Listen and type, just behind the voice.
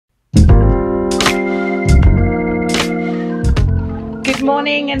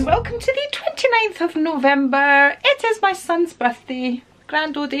morning and welcome to the 29th of November. It is my son's birthday,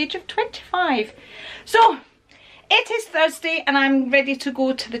 grand old age of 25. So it is Thursday and I'm ready to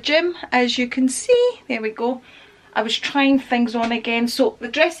go to the gym. As you can see, there we go. I was trying things on again, so the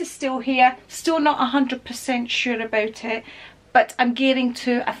dress is still here, still not 100% sure about it, but I'm gearing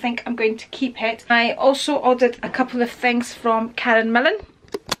to, I think I'm going to keep it. I also ordered a couple of things from Karen Millen.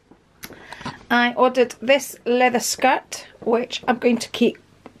 I ordered this leather skirt, which I'm going to keep,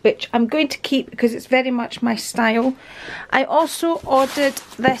 because it's very much my style. I also ordered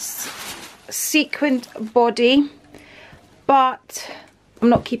this sequined body, but I'm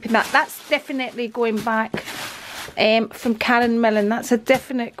not keeping that. That's definitely going back from Karen Millen. That's a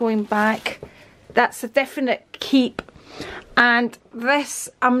definite going back. That's a definite keep. And this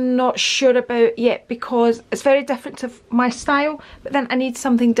I'm not sure about yet because it's very different to my style, but then I need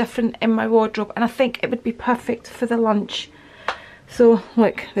something different in my wardrobe and I think it would be perfect for the lunch. So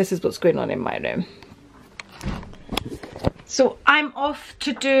look, this is what's going on in my room. So I'm off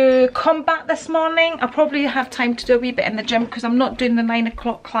to do combat this morning. I'll probably have time to do a wee bit in the gym because I'm not doing the 9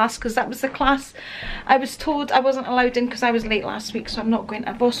 o'clock class because that was the class I was told I wasn't allowed in because I was late last week, so I'm not going.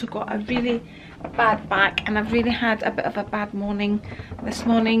 I've also got a really bad back and I've really had a bit of a bad morning this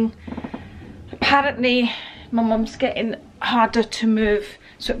morning. Apparently my mum's getting harder to move,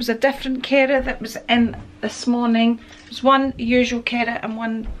 so it was a different carer that was in this morning. It was one usual carer and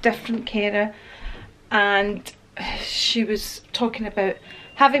one different carer, and she was talking about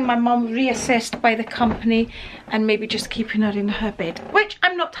having my mum reassessed by the company and maybe just keeping her in her bed, which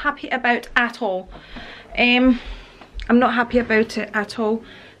I'm not happy about at all. I'm not happy about it at all.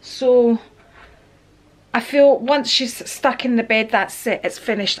 So I feel once she's stuck in the bed, that's it, it's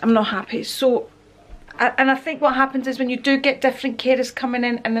finished. I'm not happy. So, and I think what happens is when you do get different carers coming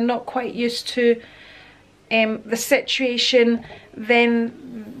in and they're not quite used to the situation,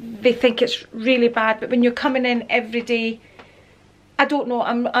 then they think it's really bad. But when you're coming in every day, I don't know,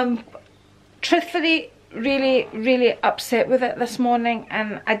 I'm truthfully really upset with it this morning,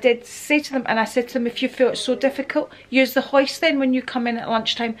 and I did say to them, and I said to them, if you feel it's so difficult, use the hoist then when you come in at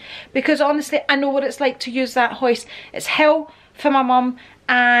lunchtime, because honestly I know what it's like to use that hoist. It's hell for my mum,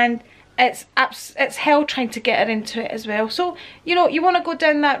 and it's hell trying to get her into it as well. So you know, you want to go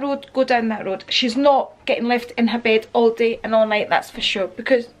down that road, go down that road. She's not getting left in her bed all day and all night, that's for sure,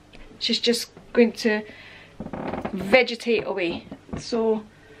 because she's just going to vegetate away. So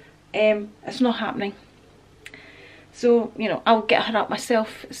it's not happening. So, you know, I'll get her up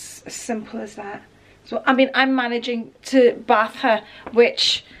myself, it's as simple as that. So, I mean, I'm managing to bath her,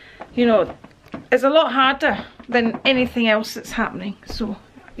 which, you know, is a lot harder than anything else that's happening. So,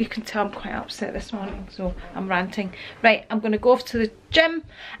 you can tell I'm quite upset this morning, so I'm ranting. Right, I'm going to go off to the gym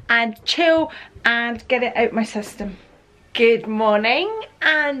and chill and get it out my system. Good morning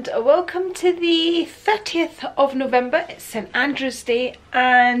and welcome to the 30th of November. It's St Andrew's Day,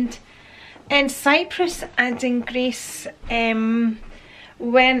 and in Cyprus and in Greece,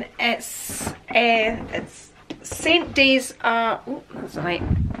 when it's Saint days are, oh, that's right.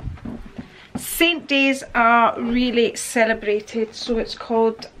 Saint days are really celebrated, so it's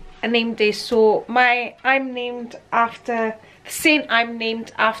called a name day. So I'm named after the saint I'm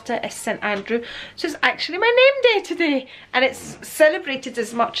named after is St Andrew, so it's actually my name day today, and it's celebrated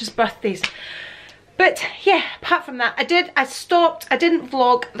as much as birthdays. But yeah, apart from that, I didn't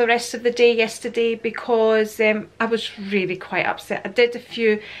vlog the rest of the day yesterday because I was really quite upset. I did a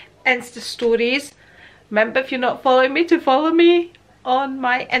few Insta stories. Remember, if you're not following me, to follow me on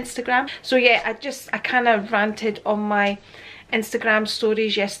my Instagram. So yeah, I kind of ranted on my Instagram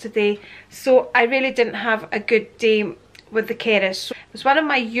stories yesterday. So I really didn't have a good day with the carers. So it was one of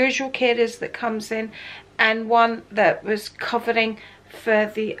my usual carers that comes in and one that was covering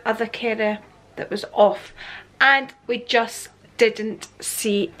for the other carer that was off, and we just didn't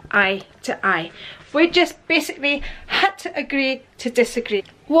see eye to eye. We just basically had to agree to disagree.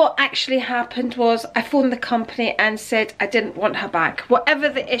 What actually happened was I phoned the company and said I didn't want her back. Whatever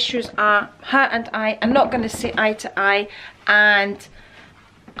the issues are, her and I are not going to see eye to eye, and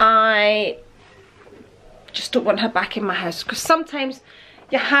I just don't want her back in my house, because sometimes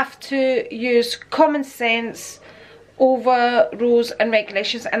you have to use common sense over rules and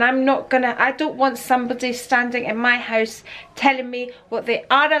regulations, and I don't want somebody standing in my house telling me what they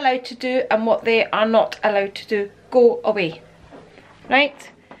are allowed to do and what they are not allowed to do. Go away, right?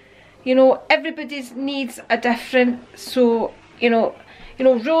 You know, everybody's needs are different, so you know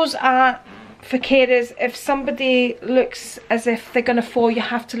rules are for carers, if somebody looks as if they're gonna fall, you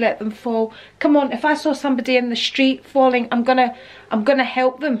have to let them fall. Come on, if I saw somebody in the street falling, I'm gonna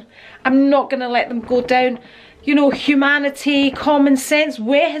help them. I'm not gonna let them go down. You know, humanity, common sense,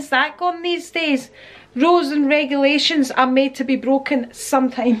 where has that gone these days? Rules and regulations are made to be broken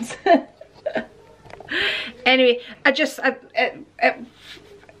sometimes. Anyway,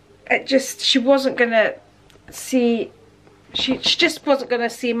 she wasn't gonna see, she just wasn't gonna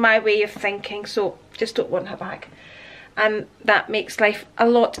see my way of thinking, so just don't want her back. And that makes life a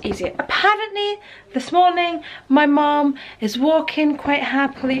lot easier. Apparently, this morning, my mom is walking quite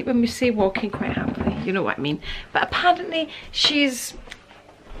happily. When we say walking quite happily, you know what I mean. But apparently, she's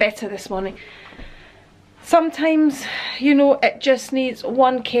better this morning. Sometimes, you know, it just needs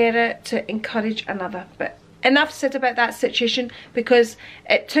one carer to encourage another. But enough said about that situation, because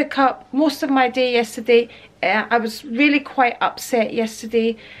it took up most of my day yesterday. I was really quite upset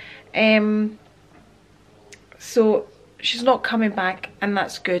yesterday. So she's not coming back, and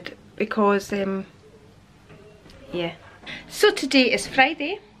that's good, because yeah. So today is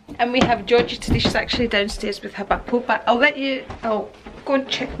Friday, and we have Georgie today. She's actually downstairs with her bappo, but I'll go and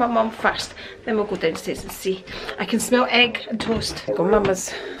check my mum first, then we'll go downstairs and see. I can smell egg and toast.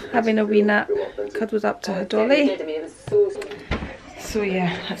 Mama's having a wee nap, cuddled up to her dolly. So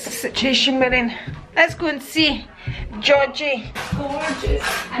yeah, that's the situation we're in. Let's go and see Georgie. Gorgeous,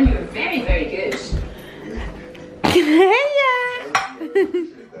 and you're very, very good. Yeah.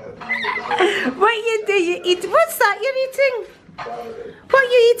 What you do? You eat? What's that you're eating? What are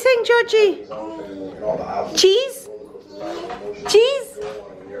you eating, Georgie? Cheese? Cheese?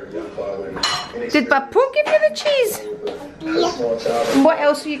 Did Bappo give you the cheese? Yeah. And what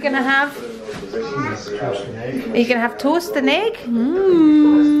else are you gonna have? Are you gonna have toast and egg?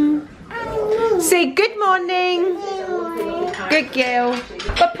 Mm. Say good morning. Good girl.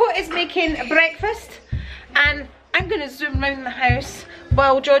 Bappo is making breakfast, and I'm going to zoom around the house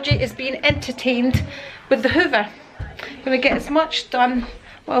while Georgie is being entertained with the hoover. I'm going to get as much done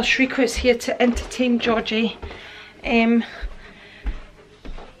while Shriko is here to entertain Georgie. Yeah,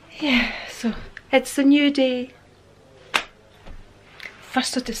 so it's a new day.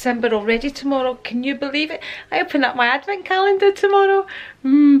 1st of December already tomorrow. Can you believe it? I open up my advent calendar tomorrow.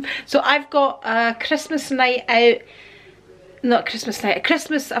 So I've got a Christmas night out. Not Christmas night,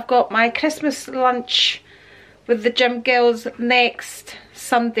 Christmas. I've got my Christmas lunch with the gym girls next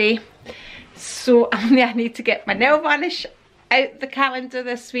Sunday. So I need to get my nail varnish out the calendar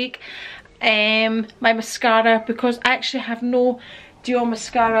this week. My mascara, because I actually have no duo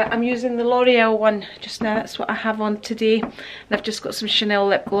mascara. I'm using the L'Oreal one just now. That's what I have on today. And I've just got some Chanel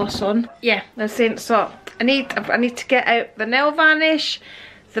lip gloss on. Yeah, I was saying, so I need to get out the nail varnish,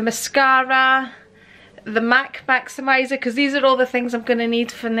 the mascara, the MAC Maximizer, because these are all the things I'm going to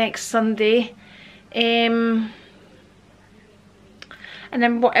need for next Sunday. And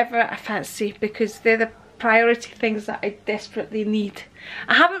then whatever I fancy, because they're the priority things that I desperately need.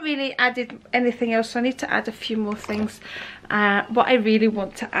 I haven't really added anything else, so I need to add a few more things. What I really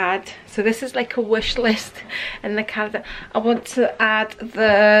want to add, so this is like a wish list in the calendar. I want to add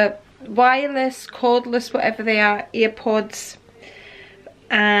the wireless, cordless, whatever they are, AirPods.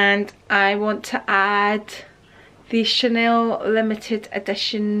 And I want to add the Chanel limited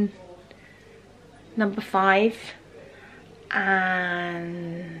edition number 5.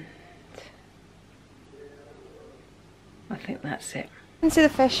 And I think that's it. Into the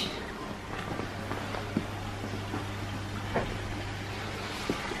fish.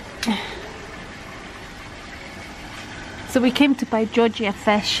 So we came to buy Georgie a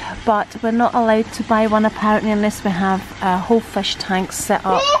fish, but we're not allowed to buy one apparently unless we have a whole fish tank set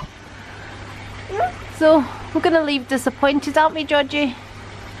up. So we're gonna leave disappointed, aren't we, Georgie?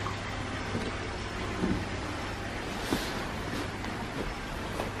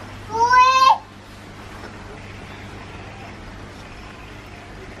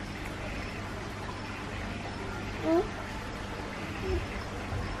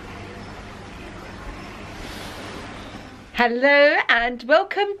 Hello and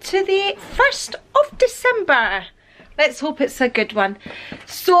welcome to the 1st of December. Let's hope it's a good one.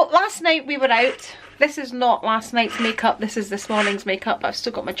 So last night we were out. This is not last night's makeup, this is this morning's makeup. I've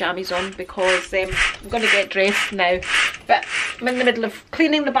still got my jammies on because I'm going to get dressed now. But I'm in the middle of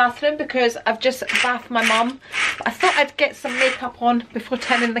cleaning the bathroom because I've just bathed my mum. But I thought I'd get some makeup on before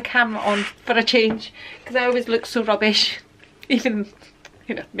turning the camera on for a change, because I always look so rubbish. Even,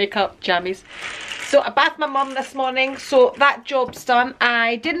 you know, makeup, jammies. So I bathed my mum this morning, so that job's done.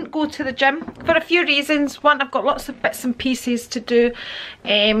 I didn't go to the gym for a few reasons. One, I've got lots of bits and pieces to do.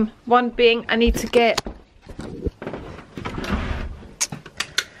 One being I need to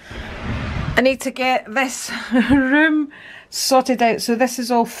I need to get this room sorted out. So this is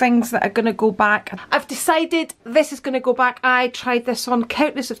all things that are going to go back. I've decided this is going to go back. I tried this on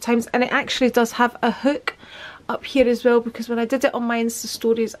countless of times and it actually does have a hook up here as well, because when I did it on my Insta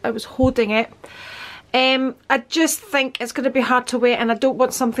stories I was holding it. I just think it's going to be hard to wear, and I don't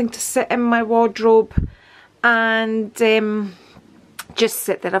want something to sit in my wardrobe and just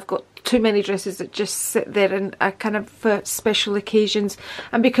sit there. I've got too many dresses that just sit there and are kind of for special occasions,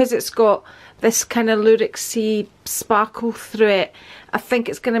 and because it's got this kind of lurex-y sparkle through it, I think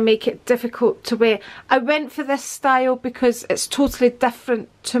it's going to make it difficult to wear. I went for this style because it's totally different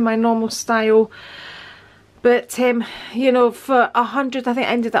to my normal style, but you know, for 100, I think I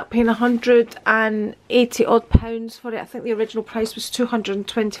ended up paying 180 odd pounds for it. I think the original price was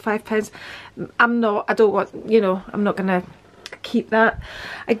 225 pounds. I don't want, you know, I'm not gonna keep that.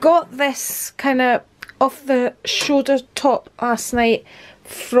 I got this kind of off the shoulder top last night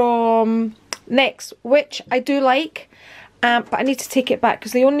from Next, which I do like, but I need to take it back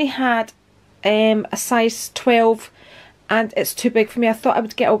because they only had a size 12 and it's too big for me. I thought I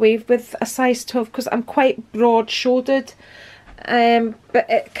would get away with a size 12 because I'm quite broad shouldered, but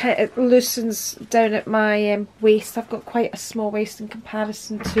it loosens down at my waist. I've got quite a small waist in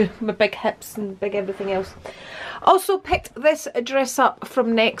comparison to my big hips and big everything else. Also picked this dress up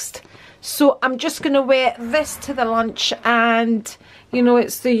from Next, so I'm just going to wear this to the lunch, and you know,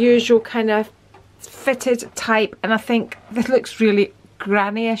 it's the usual kind of fitted type, and I think this looks really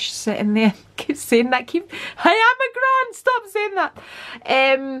granny-ish sitting there. Keep saying that, I am a gran, stop saying that.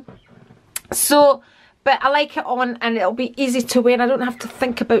 But I like it on and it'll be easy to wear. I don't have to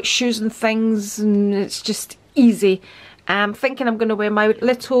think about shoes and things, and it's just easy. I'm thinking I'm going to wear my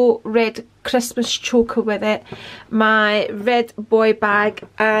little red Christmas choker with it, my red boy bag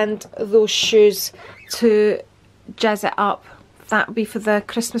and those shoes to jazz it up. That'll be for the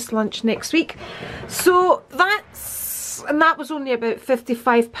Christmas lunch next week. So that was only about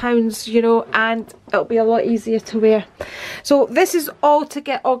 £55, you know, and it'll be a lot easier to wear. So this is all to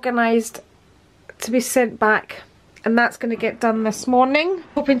get organised to be sent back, and that's going to get done this morning.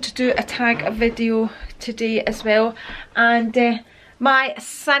 Hoping to do a tag video today as well. And my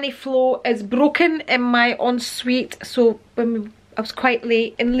Sunny Flow is broken in my ensuite, so I was quite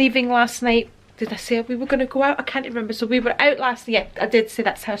late in leaving last night. Did I say we were going to go out? I can't remember. So we were out last night. Yeah, I did say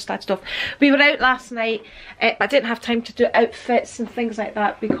that's how I started off. We were out last night, but I didn't have time to do outfits and things like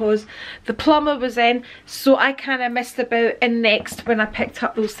that because the plumber was in. So I kind of missed about in Next when I picked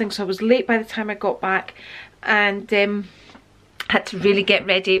up those things. So I was late by the time I got back, and had to really get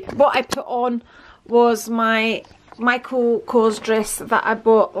ready. What I put on was my Michael Kors dress that I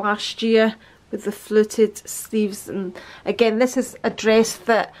bought last year with the fluted sleeves. And again, this is a dress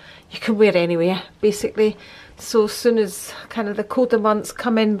that you can wear anywhere basically. So as soon as kind of the colder months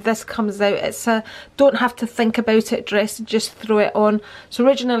come in, this comes out. It's a don't have to think about it dress, just throw it on. So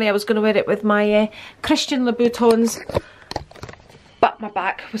originally I was going to wear it with my Christian Louboutins, but my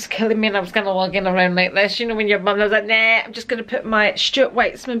back was killing me and I was going to log in around like this, you know, when your mum was like, nah, I'm just going to put my Stuart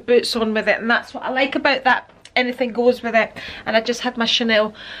Weitzman boots on with it. And that's what I like about that, anything goes with it. And I just had my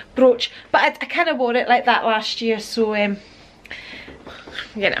Chanel brooch, but I kind of wore it like that last year, so you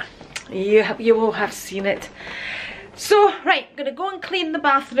know, you will have seen it. So right, I'm gonna go and clean the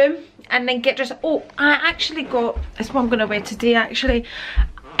bathroom and then get dressed. Oh, I actually got, that's what I'm gonna wear today. Actually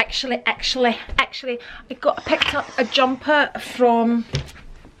I picked up a jumper from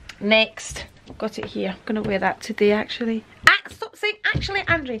Next. Got it here. I'm gonna wear that today actually. Stop saying actually,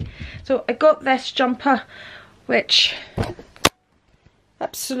 Andri. So I got this jumper, which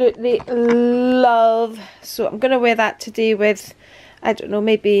absolutely love. So I'm gonna wear that today with, I don't know,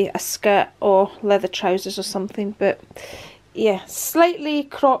 maybe a skirt or leather trousers or something. But yeah, slightly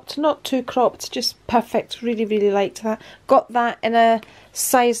cropped, not too cropped, just perfect. Really, really liked that. Got that in a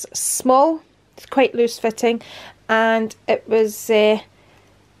size small. It's quite loose fitting, and it was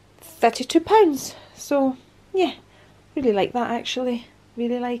 £32. So yeah, really like that actually.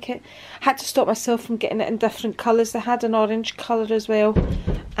 Really like it. Had to stop myself from getting it in different colours. They had an orange colour as well,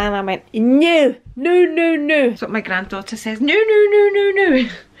 and I went, no, no, no, no. That's what my granddaughter says, no, no, no, no, no.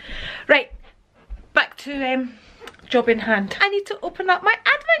 Right, back to job in hand. I need to open up my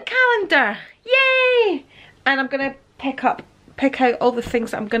advent calendar. Yay! And I'm gonna pick out all the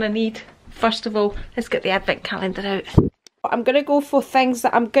things that I'm gonna need. First of all, let's get the advent calendar out. I'm gonna go for things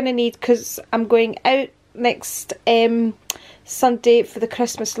that I'm gonna need because I'm going out next Sunday for the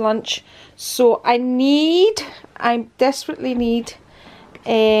Christmas lunch. So I desperately need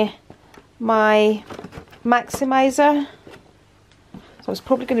my maximizer. So it's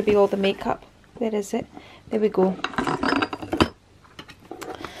probably going to be all the makeup. Where is it? There we go.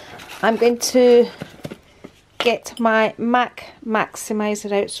 I'm going to get my MAC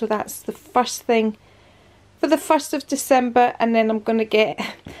Maximizer out. So that's the first thing for the 1st of December. And then I'm going to get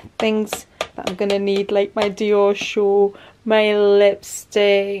things that I'm going to need, like my Dior Show, my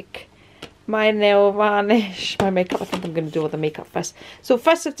lipstick, my nail varnish, my makeup. I think I'm going to do all the makeup first. So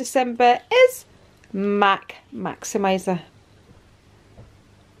 1st of December is MAC Maximizer.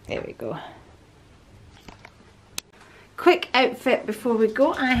 There we go. Quick outfit before we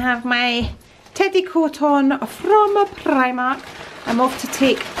go. I have my teddy coat on from Primark. I'm off to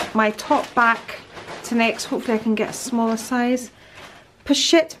take my top back to Next. Hopefully I can get a smaller size.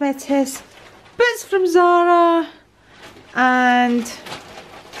 Pochette métis, boots from Zara, and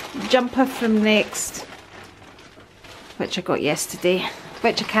jumper from Next, which I got yesterday,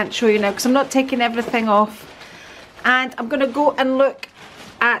 which I can't show you now because I'm not taking everything off. And I'm going to go and look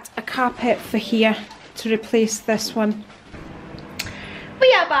at a carpet for here to replace this one.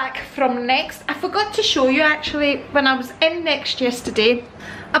 We are back from Next. I forgot to show you actually, when I was in Next yesterday,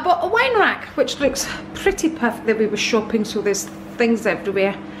 I bought a wine rack which looks pretty perfect. That we were shopping, so there's things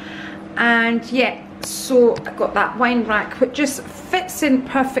everywhere. And yeah, so I got that wine rack which just fits in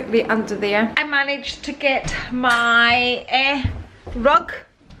perfectly under there. I managed to get my rug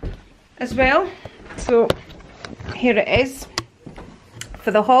as well, so here it is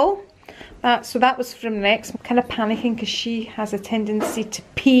for the haul. So that was from Next. I'm kind of panicking because she has a tendency to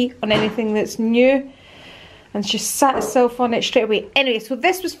pee on anything that's new, and she sat herself on it straight away. Anyway, so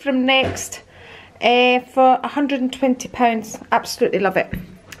this was from Next for £120. Absolutely love it.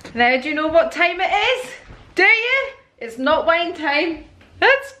 Now, do you know what time it is? Do you? It's not wine time.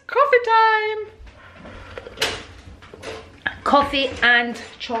 It's coffee time. Coffee and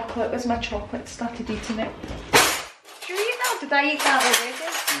chocolate. Where's my chocolate? Started eating it. Did you eat that? Did I eat that already?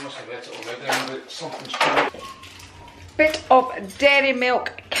 You must have ate it already, but something's coming. Bit of dairy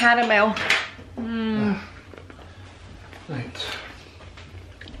milk caramel. Right.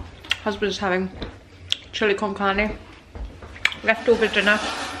 Husband's having chili con carne. Leftover dinner.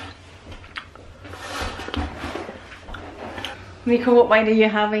 Rico, what wine are you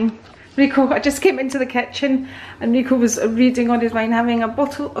having? Rico, I just came into the kitchen and Rico was reading on his wine, having a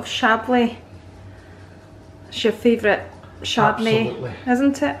bottle of Chablis. It's your favourite Chardonnay, Absolutely.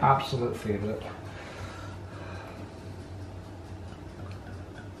 isn't it? Absolute favourite.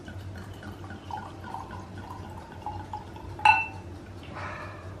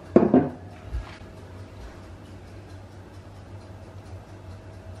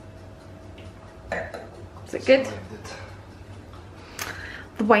 Is it good?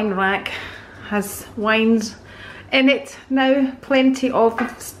 The wine rack has wines in it now, plenty of.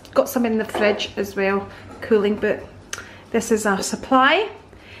 I've got some in the fridge as well, cooling, but this is our supply.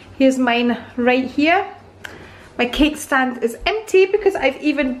 Here's mine right here. My cake stand is empty because I've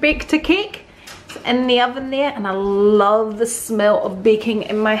even baked a cake. It's in the oven there, and I love the smell of baking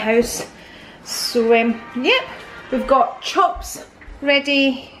in my house. So yep, we've got chops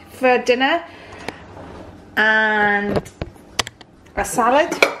ready for dinner and a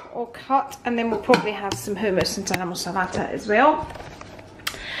salad all cut, and then we'll probably have some hummus and tanamo salata as well.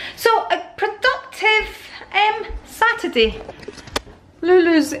 So a productive Saturday.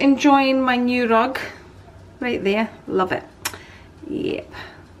 Lulu's enjoying my new rug right there. Love it. Yep.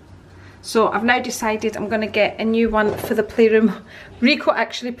 So I've now decided I'm going to get a new one for the playroom. Rico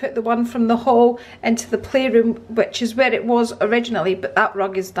actually put the one from the hall into the playroom, which is where it was originally, but that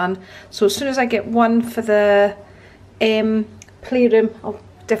rug is done. So as soon as I get one for the playroom, I'll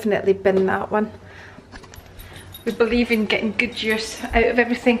definitely bin that one. We believe in getting good use out of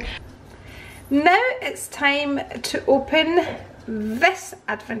everything. Now it's time to open this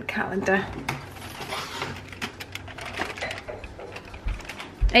advent calendar.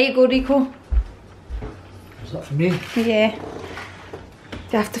 There you go, Rico. Is that for me? Yeah.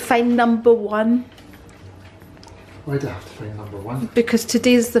 You have to find number 1. Why do I have to find number 1? Because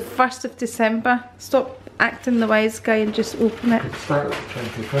today's the 1st of December. Stop acting the wise guy and just open it. It started at the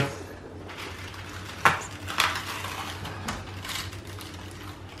 25th.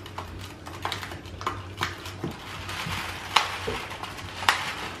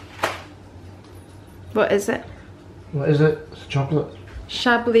 What is it? What is it? It's chocolate.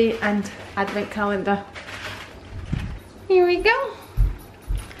 Chablis and advent calendar. Here we go.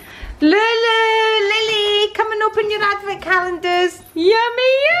 Lulu, Lily, come and open your advent calendars.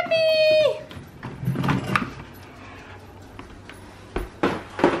 Yummy, yummy.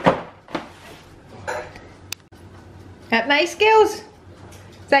 That nice, girls?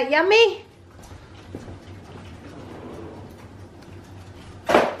 Is that yummy?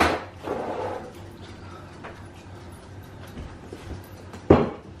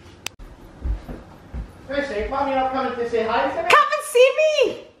 sake, Mum, you're not coming to say hi to me? Come and see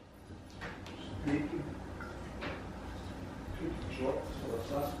me!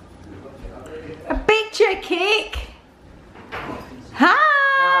 I baked you a cake.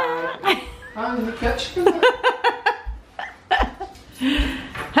 Hi! I'm in the kitchen.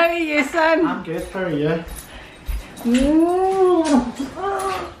 How are you, son? I'm good, how are you?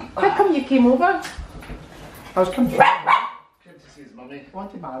 How come you came over? I was coming from came to see his mummy.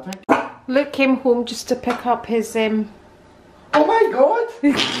 Wanted my advent. Luke came home just to pick up his Oh my god!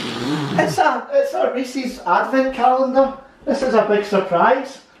 it's a Reese's advent calendar. This is a big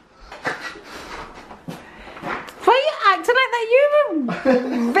surprise. Why are you acting like that? You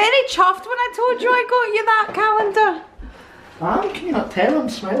were very chuffed when I told you I got you that calendar. Can you not tell? I'm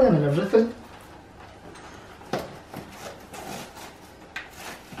smiling and everything.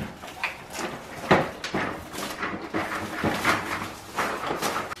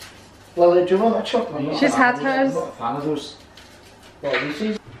 Lily, do you want a chocolate? She's had hers. I'm not a fan of those. What,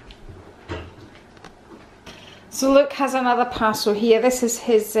 Reese's? So Luke has another parcel here. This is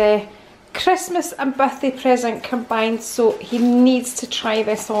his Christmas and birthday present combined, so he needs to try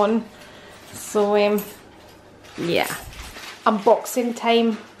this on. So yeah, unboxing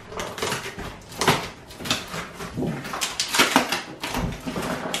time.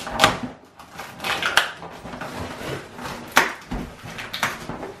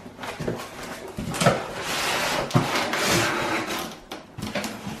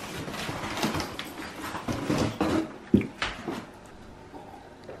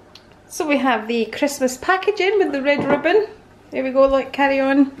 So we have the Christmas packaging with the red ribbon. There we go, like, carry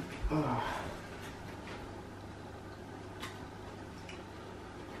on.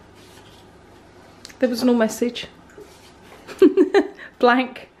 There was no message.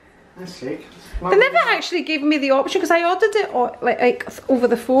 Blank. That's sick. They never actually gave me the option because I ordered it like over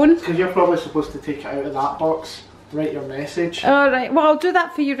the phone. Because you're probably supposed to take it out of that box, write your message. Alright, well I'll do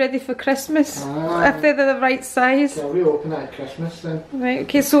that for you ready for Christmas. If they're the right size. So we open it at Christmas then. Right,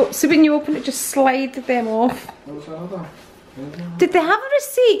 okay, so when you open it, just slide them off. What's that other? Did they have a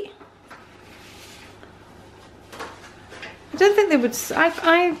receipt? I don't think they would.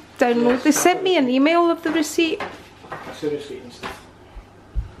 I downloaded. They sent me an email of the receipt. That's the receipt and stuff.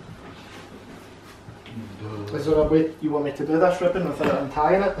 Is there a way you want me to do this ribbon without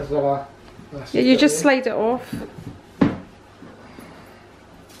untying it? Is there a... Yeah, you just slide it off.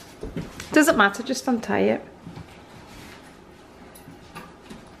 Doesn't matter, just untie it.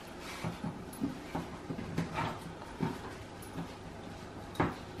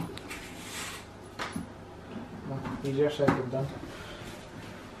 Easier said than done.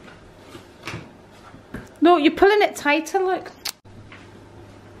 No, you're pulling it tighter, look.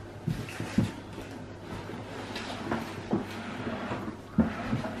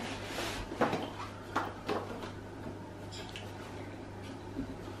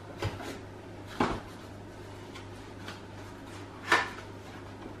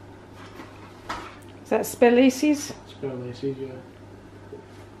 Is that spare laces? Spare laces, yeah.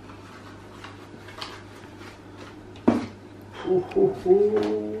 Ho, ho,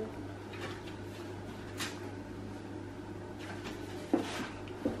 ho.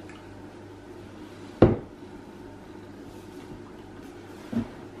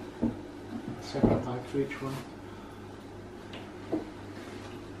 Separate bag for each one.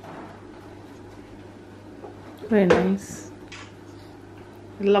 Very nice.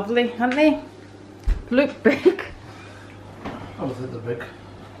 Lovely, aren't they? Look big. I don't think they're big.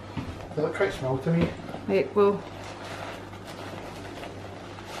 They look quite small to me. Right, well.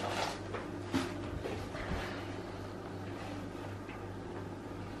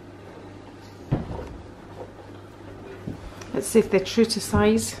 Let's see if they're true to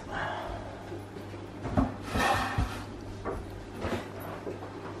size.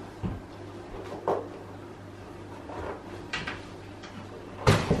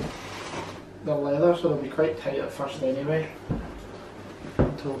 They're leather, so they'll be quite tight at first anyway,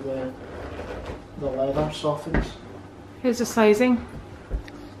 until the leather softens. Here's the sizing.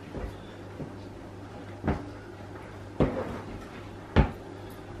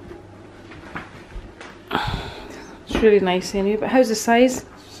 It's really nice anyway, but how's the size?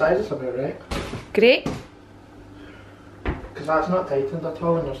 Size is about right. Great. Because that's not tightened at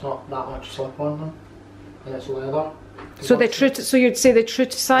all and there's not that much slip on them. And it's leather. So they're true to, so you'd say they're true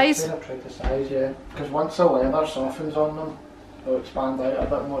to size? They're true to size, yeah. Because once the leather softens on them, they'll expand out a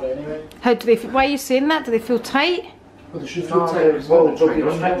bit more anyway. How do they feel? Why are you saying that? Do they feel tight? Well, they should feel tight as well. They'll be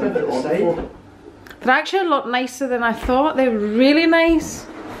restricted at the side. They're actually a lot nicer than I thought. They're really nice.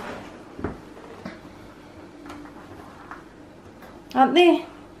 Aren't they?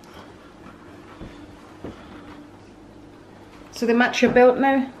 So they match your belt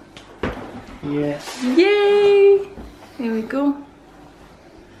now? Yes. Yay! There we go.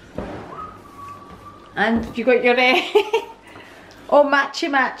 And you got your oh,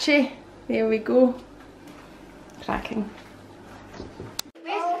 matchy. There we go. Cracking.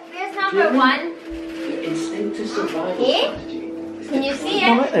 There's number 1. Here? Can you see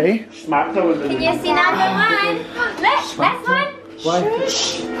it? Smacked her with Can you see number 1? Look, last one. Why?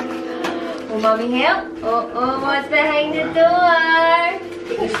 Will mommy help? Oh, what's behind the door?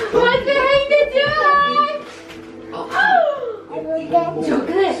 What's behind the door?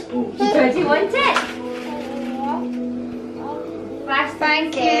 Chocolate. Don't you want it? Flash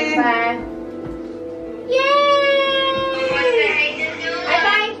thank you. Yay!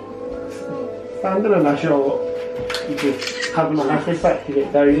 Bye-bye. Standing in a shot, you could have my happy fit to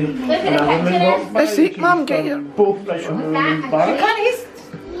get down. Look at the picture. Let's see, Mum, get you. Both right on the That a back. Can't you?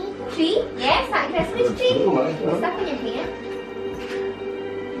 tree? Yes, that Christmas tree. Stuck in your hand.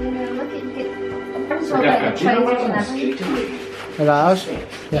 Look at it. I'm sure that the trousers and everything. It is.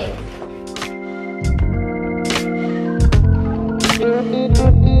 Yeah.